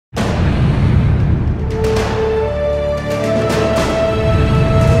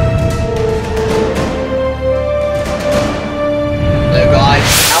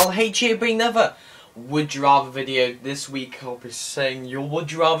here bring another Would You Rather video. This week I'll be saying your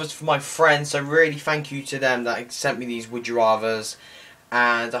Would You Rathers for my friends, so really thank you to them that sent me these Would You Rathers,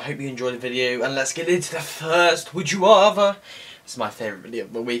 and I hope you enjoyed the video, and let's get into the first Would You Rather. This is my favourite video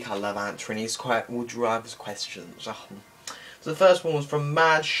of the week. I love answering these Would You Rathers questions. So the first one was from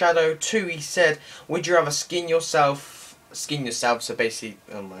Mad Shadow 2. He said, would you rather skin yourself, so basically,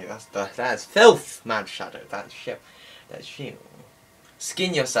 oh my, that's filth, Mad Shadow, that's shit.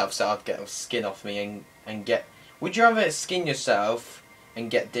 Skin yourself so I'd get skin off me and get, would you rather skin yourself and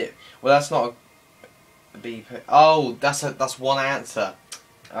get dipped? Well, that's not a B. Oh, that's one answer.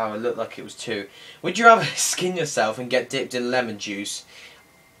 Oh, it looked like it was two. Would you rather skin yourself and get dipped in lemon juice?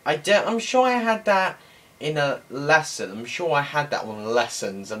 I'm sure I had that in a lesson. I'm sure I had that one in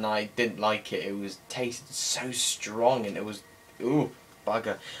lessons and I didn't like it. It was tasted so strong and it was, ooh,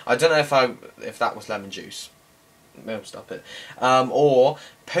 bugger. I don't know if that was lemon juice. No, stop it. Or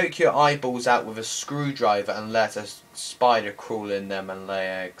poke your eyeballs out with a screwdriver and let a spider crawl in them and lay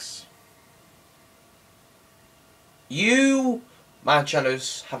eggs. You, Mad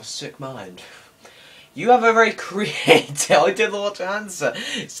Shadows, have a sick mind. You have a very creative, I didn't know what to answer.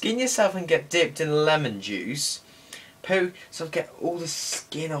 Skin yourself and get dipped in lemon juice. So get all the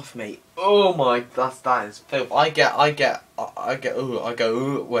skin off me. Oh my, that is filth. I go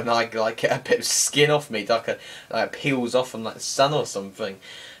when I like get a bit of skin off me, like it peels off from like the sun or something.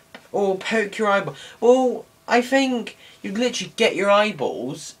 Or poke your eyeball. Well, I think you'd literally get your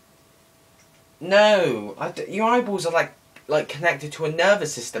eyeballs. No, your eyeballs are like connected to a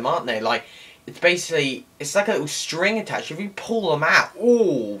nervous system, aren't they? Like, it's basically, it's like a little string attached. If you pull them out,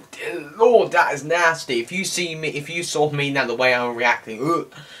 oh dear Lord, that is nasty. If you saw me now, the way I'm reacting,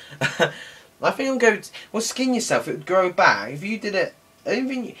 I think I'll go. Well, skin yourself. It would grow back. If you did it,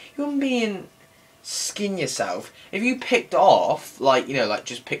 even you wouldn't be skin yourself. If you picked off, like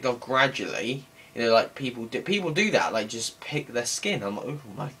just picked off gradually, like people do that, like just pick their skin. I'm like, oh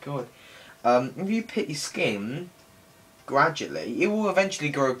my god. If you pick your skin gradually, it will eventually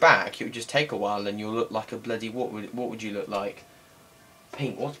grow back. It will just take a while, and you'll look like a bloody what would you look like?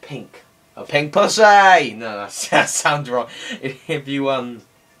 Pink. What's pink? A pink pussy. No, that sounds wrong. If you I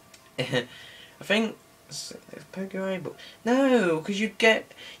think poke your eyeball. No, because you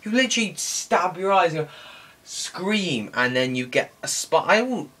literally stab your eyes and go, scream, and then you get a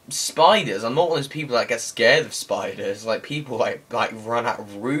spiders. I'm not one of those people that get scared of spiders. Like people like run out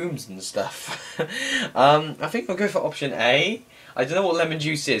of rooms and stuff. I think I'll go for option A. I don't know what lemon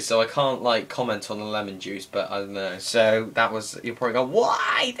juice is, so I can't like comment on the lemon juice, but I don't know. So that was, you're probably going,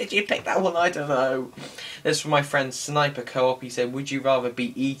 why did you pick that one? I don't know. This is from my friend Sniper Co-op. He said, would you rather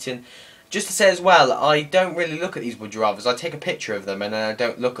be eaten? Just to say as well, I don't really look at these Would You Rathers. I take a picture of them and then I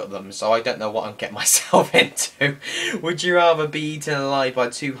don't look at them, so I don't know what I'm getting myself into. Would you rather be eaten alive by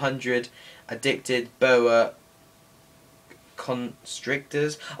 200 addicted boa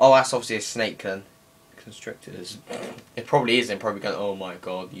constrictors? Oh, that's obviously a snake then. Constrictors. It probably isn't. Probably going, oh my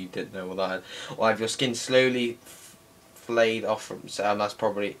god, you didn't know what that is. Or have your skin slowly flayed off from, so that's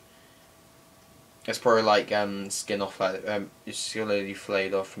probably... It's probably like skin off, like it's slowly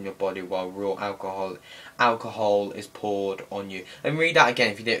flayed off from your body while raw alcohol is poured on you. Let me read that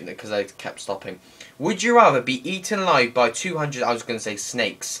again if you didn't, because I kept stopping. Would you rather be eaten alive by 200? I was going to say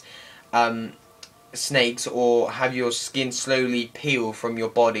snakes, or have your skin slowly peel from your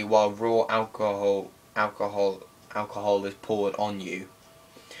body while raw alcohol is poured on you?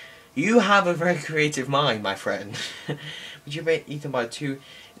 You have a very creative mind, my friend. Would you be eaten by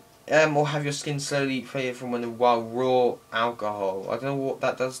or have your skin slowly fade from while raw alcohol? I don't know what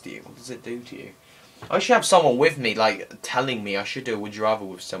that does to you. What does it do to you? I should have someone with me, like, telling me I should do a Would You Rather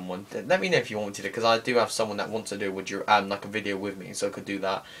with someone. Let me know if you want me to do it, because I do have someone that wants to do like a video with me, so I could do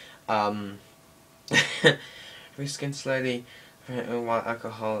that. Your skin slowly while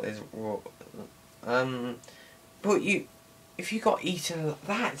alcohol is raw. But if you got eaten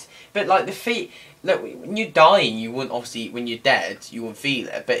that, but like the feet, look, when you're dying, you wouldn't obviously, when you're dead, you wouldn't feel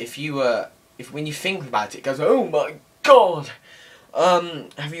it. But when you think about it, it goes, oh my god.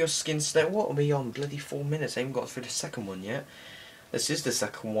 Have your skin what are we on? Bloody 4 minutes. I haven't got through the second one yet. This is the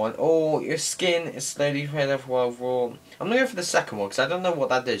second one. Oh, your skin is slowly fade off while raw. I'm gonna go for the second one because I don't know what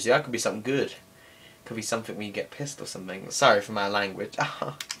that is. That could be something good. Could be something when you get pissed or something. Sorry for my language.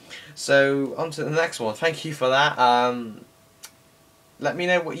 So on to the next one. Thank you for that. Let me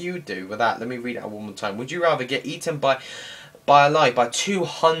know what you do with that. Let me read it one more time. Would you rather get eaten by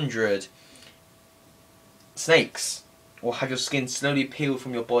 200 snakes, or have your skin slowly peel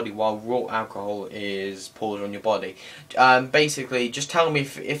from your body while raw alcohol is poured on your body? Basically, just tell me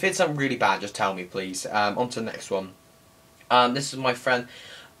if it's something really bad. Just tell me, please. On to the next one. This is my friend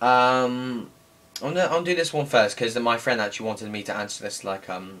I'll do this one first because my friend actually wanted me to answer this like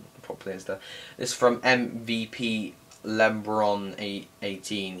properly and stuff. This is from MVP Lembron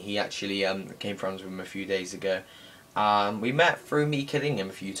 18. He actually became friends with him a few days ago. We met through me killing him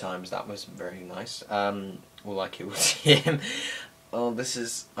a few times. That was very nice. All I killed was him. Oh, this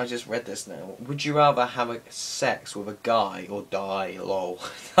is... I just read this now. Would you rather have sex with a guy or die? Lol.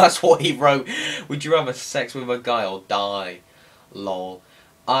 That's what he wrote. Would you rather sex with a guy or die? Lol.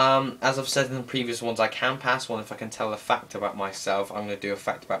 As I've said in the previous ones, I can pass one if I can tell a fact about myself. I'm going to do a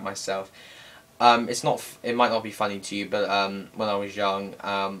fact about myself. It's not... It might not be funny to you, but when I was young,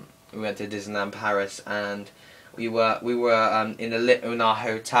 we went to Disneyland Paris and... We were in our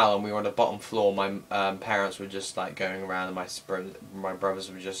hotel and we were on the bottom floor. My parents were just like going around and my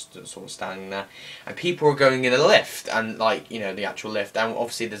brothers were just sort of standing there, and people were going in a lift and like the actual lift, and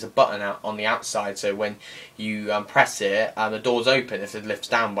obviously there's a button out on the outside, so when you press it, the doors open if the lift's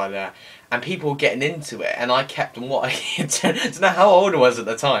down by there, and people were getting into it, and I kept on I don't know how old I was at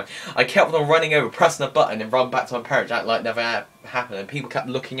the time. I kept on running over, pressing a button, and run back to my parents, act like never happened, and people kept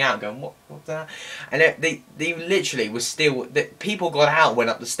looking out, going, "What's that?" And they literally was still. People got out, went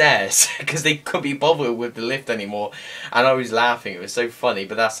up the stairs because they couldn't be bothered with the lift anymore, and I was laughing. It was so funny,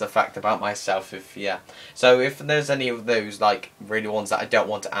 but that's the fact about myself. So if there's any of those like really ones that I don't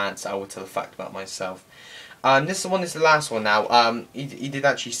want to answer, I will tell the fact about myself. This one is the last one now. He did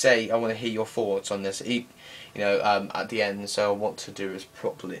actually say, I want to hear your thoughts on this. At the end, so I want to do this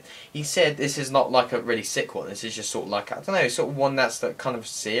properly. He said this is not like a really sick one. This is just sort of like, I don't know, sort of one that's like kind of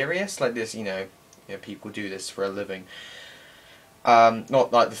serious, like this. People do this for a living.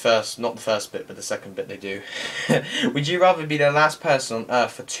 Not the first bit, but the second bit they do. Would you rather be the last person on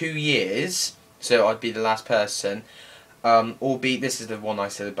Earth for 2 years? So I'd be the last person, or be, this is the one I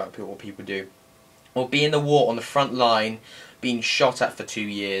said about what people do. Or be in the war on the front line, being shot at for 2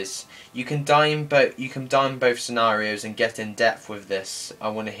 years. You can die in both scenarios and get in depth with this. I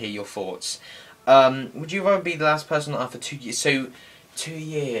want to hear your thoughts. Would you rather be the last person on Earth for 2 years? So 2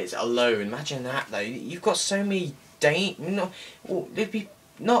 years alone. Imagine that though. You've got so many there'd be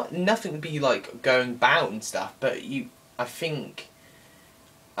nothing would be like going about and stuff. But I think.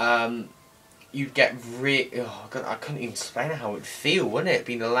 You'd get oh God, I couldn't even explain how it would feel, wouldn't it?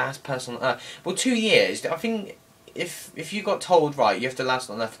 Being the last person on Earth. Well, 2 years. I think if you got told, right, you have to last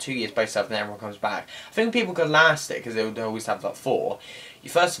on Earth for 2 years by yourself, and then everyone comes back. I think people could last it because they would always have that four.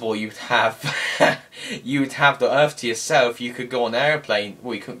 First of all, you'd have the Earth to yourself. You could go on an airplane.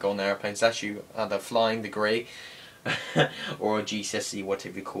 Well, you couldn't go on an airplane. So that's you had a flying degree. Or a GCSE,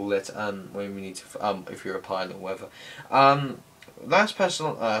 whatever you call it. When we need to, if you're a pilot or whatever. Last person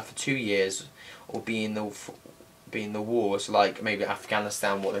on Earth for 2 years. Or be in the wars, like maybe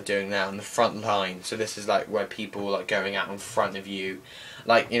Afghanistan, what they're doing now, in the front line. So this is like where people are like going out in front of you,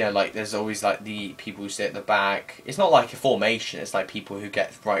 like like there's always like the people who sit at the back. It's not like a formation. It's like people who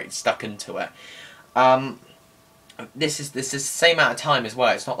get stuck into it. This is the same amount of time as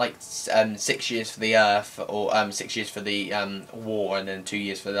well. It's not like 6 years for the Earth or 6 years for the war and then 2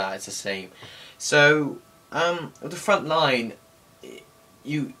 years for that. It's the same. So the front line.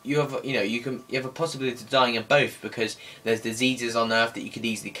 You have a possibility of dying in both because there's diseases on Earth that you could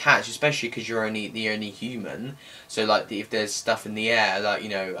easily catch, especially because you're the only human. So like if there's stuff in the air, like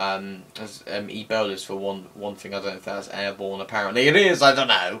Ebola's for one thing. I don't know if that's airborne. Apparently it is. I don't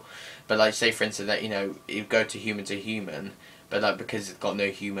know. But like say for instance that it go to human, but like because it's got no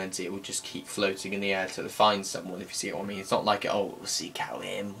humanity, it will just keep floating in the air till it finds someone. If you see what I mean, it's not like we'll seek out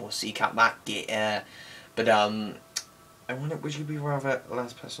him, we'll seek out that getter, but I wonder, would you be rather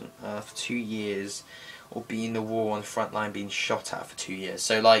last person for 2 years, or be in the war on the front line being shot at for 2 years?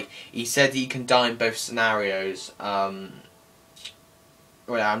 So like he said, he can die in both scenarios. Well,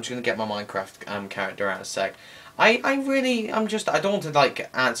 I'm just gonna get my Minecraft character out in a sec. I don't want to like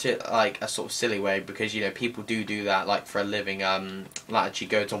answer it like a sort of silly way because people do that like for a living. Like actually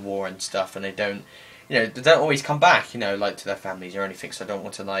go to war and stuff, and they don't they don't always come back like to their families or anything. So I don't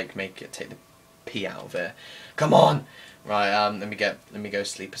want to like take the pee out of it. Come on. Right, let me go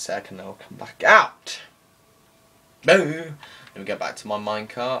sleep a sec and I'll come back out. Boo! Let me get back to my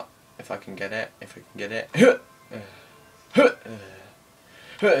minecart if I can get it. Yeah,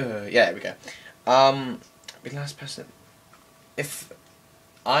 there we go. Be the last person. If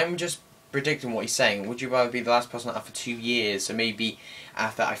I'm just predicting what he's saying, would you rather be the last person after 2 years? So maybe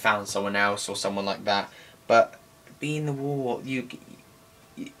after I found someone else or someone like that. But be in the war,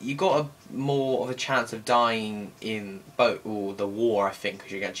 you got more of a chance of dying in both or the war, I think,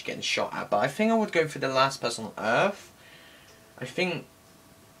 because you're actually getting shot at. But I think I would go for the last person on Earth. I think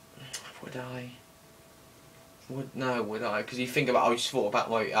would I? Would I? Because you think about, I just thought about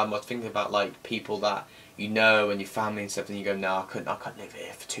like, I was thinking about like people that you know and your family and stuff, and you go, no, I couldn't live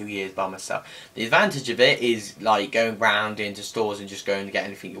here for 2 years by myself. The advantage of it is like going round into stores and just going to get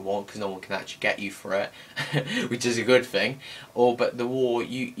anything you want, because no one can actually get you for it, which is a good thing. But the war,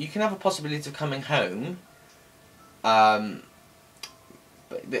 you can have a possibility of coming home. But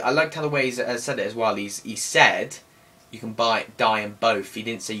I liked how the way he said it as well. He said you can die in both. He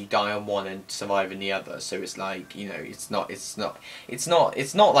didn't say you die on one and survive in the other. So it's like, you know, it's not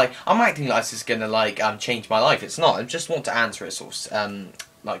like I'm acting like this is gonna like change my life. It's not. I just want to answer it sort of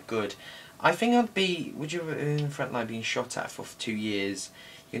like good. I think I'd be. Would you in the front line being shot at for 2 years?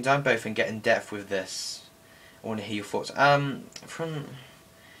 You can die in both and get in depth with this. I want to hear your thoughts. From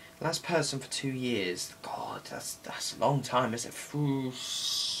last person for 2 years. God, that's a long time, isn't it?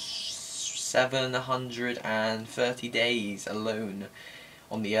 730 days alone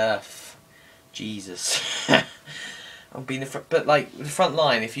on the earth. Jesus. I've been but like the front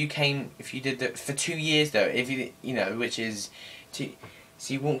line. If you did that for 2 years though, if you know, which is so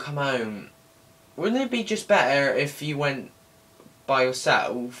you won't come home. Wouldn't it be just better if you went by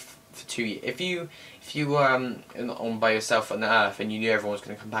yourself for 2 years? If you were on by yourself on the earth and you knew everyone was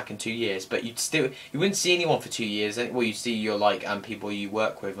going to come back in 2 years, but you wouldn't see anyone for 2 years. Well, you see your like people you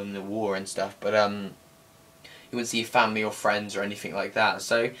work with in the war and stuff, but you wouldn't see your family or friends or anything like that.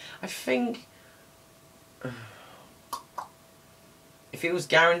 So I think if it was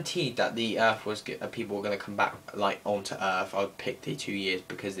guaranteed that the earth was people were going to come back like onto earth, I would pick the 2 years,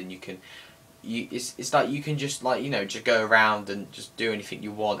 because then you can. It's like you can just like, you know, just go around and just do anything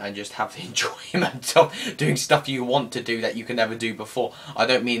you want and just have the enjoyment of doing stuff you want to do that you can never do before. I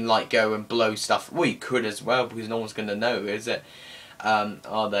don't mean like go and blow stuff. Well, you could as well, because no one's gonna know, is it?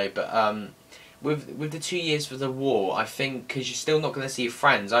 Are they? But with the 2 years for the war, I think, because you're still not going to see your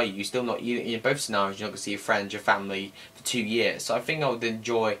friends, are you? You're still not. In both scenarios, you're not going to see your friends, your family for 2 years. So I think I would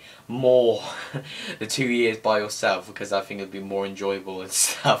enjoy more the 2 years by yourself, because I think it'd be more enjoyable and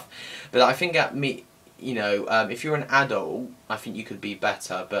stuff. But I think you know, if you're an adult, I think you could be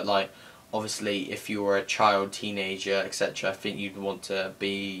better. But like, obviously, if you were a child, teenager, etc., I think you'd want to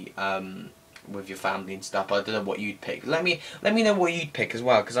be with your family and stuff. I don't know what you'd pick. Let me know what you'd pick as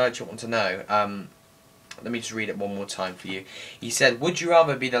well, because I actually want to know. Let me just read it one more time for you. He said, would you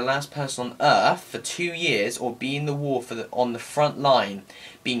rather be the last person on Earth for 2 years, or be in the war on the front line,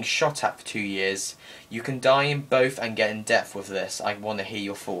 being shot at for 2 years? You can die in both and get in depth with this. I want to hear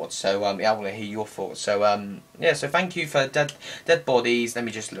your thoughts. So yeah, I want to hear your thoughts. So yeah. So thank you for dead bodies. Let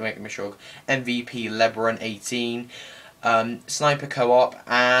me just make sure. MVP Lebron 18. Sniper Co-op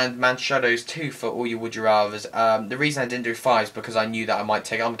and Man Shadows 2 for all your would you rathers. The reason I didn't do 5 is because I knew that I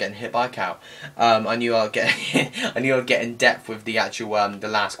might I'm getting hit by a cow. I knew I'd get in depth with the actual the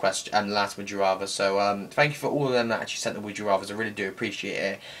last question and the last would you rather. So thank you for all of them that actually sent the would you rathers. I really do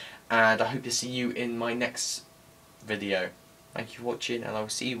appreciate it, and I hope to see you in my next video. Thank you for watching, and I will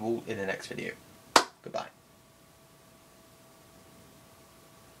see you all in the next video. Goodbye.